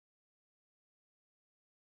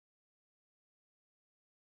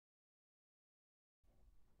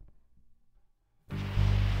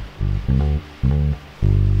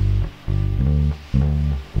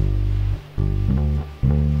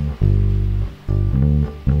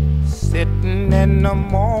Sitting in the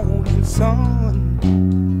morning sun,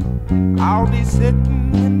 I'll be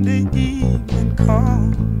sitting when the evening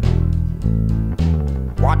comes,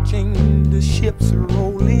 watching the ships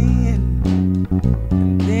roll in,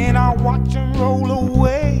 and then I'll watch them roll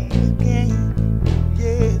away again.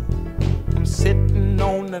 Yeah, I'm sitting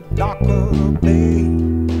on the dock of the bay,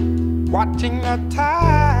 watching the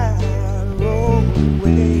tide roll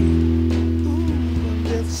away. Ooh,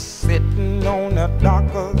 just sitting on the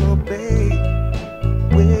dock of the bay,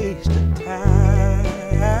 wasting time.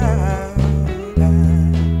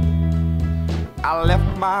 I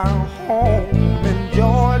left my home in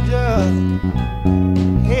Georgia,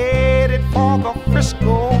 headed for the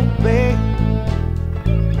Frisco Bay,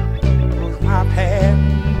 'cause I've had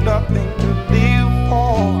nothing to live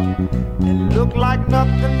for, and look like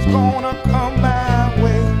nothing's gonna come my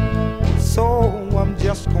way. So I'm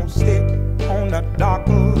just gonna sit on the dock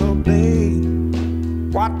of the bay,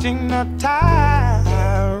 watching the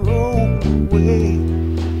tide roll away.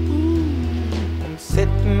 I'm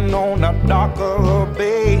sitting on the dock of the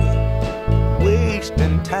bay,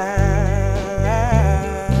 wasting time.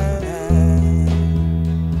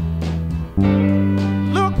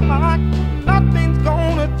 Look like nothing's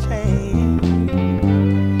gonna change,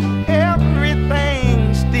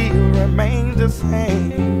 everything still remains the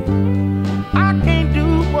same. I can't do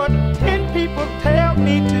what 10 people tell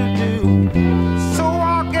me to do, so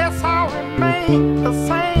I guess I'll remain the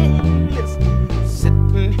same. Listen,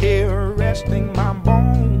 sitting here resting my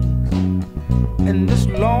bones, and this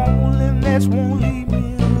loneliness won't leave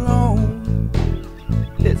me alone.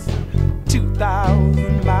 Listen,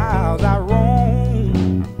 2,000 miles I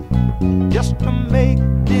roam just to make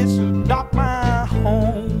this dock my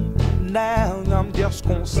home. Now I'm just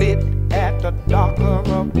gonna sit at the dock of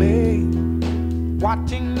a bay,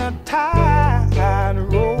 watching the tide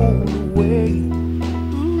roll away.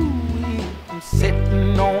 Ooh, I'm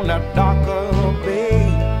sitting on the dock of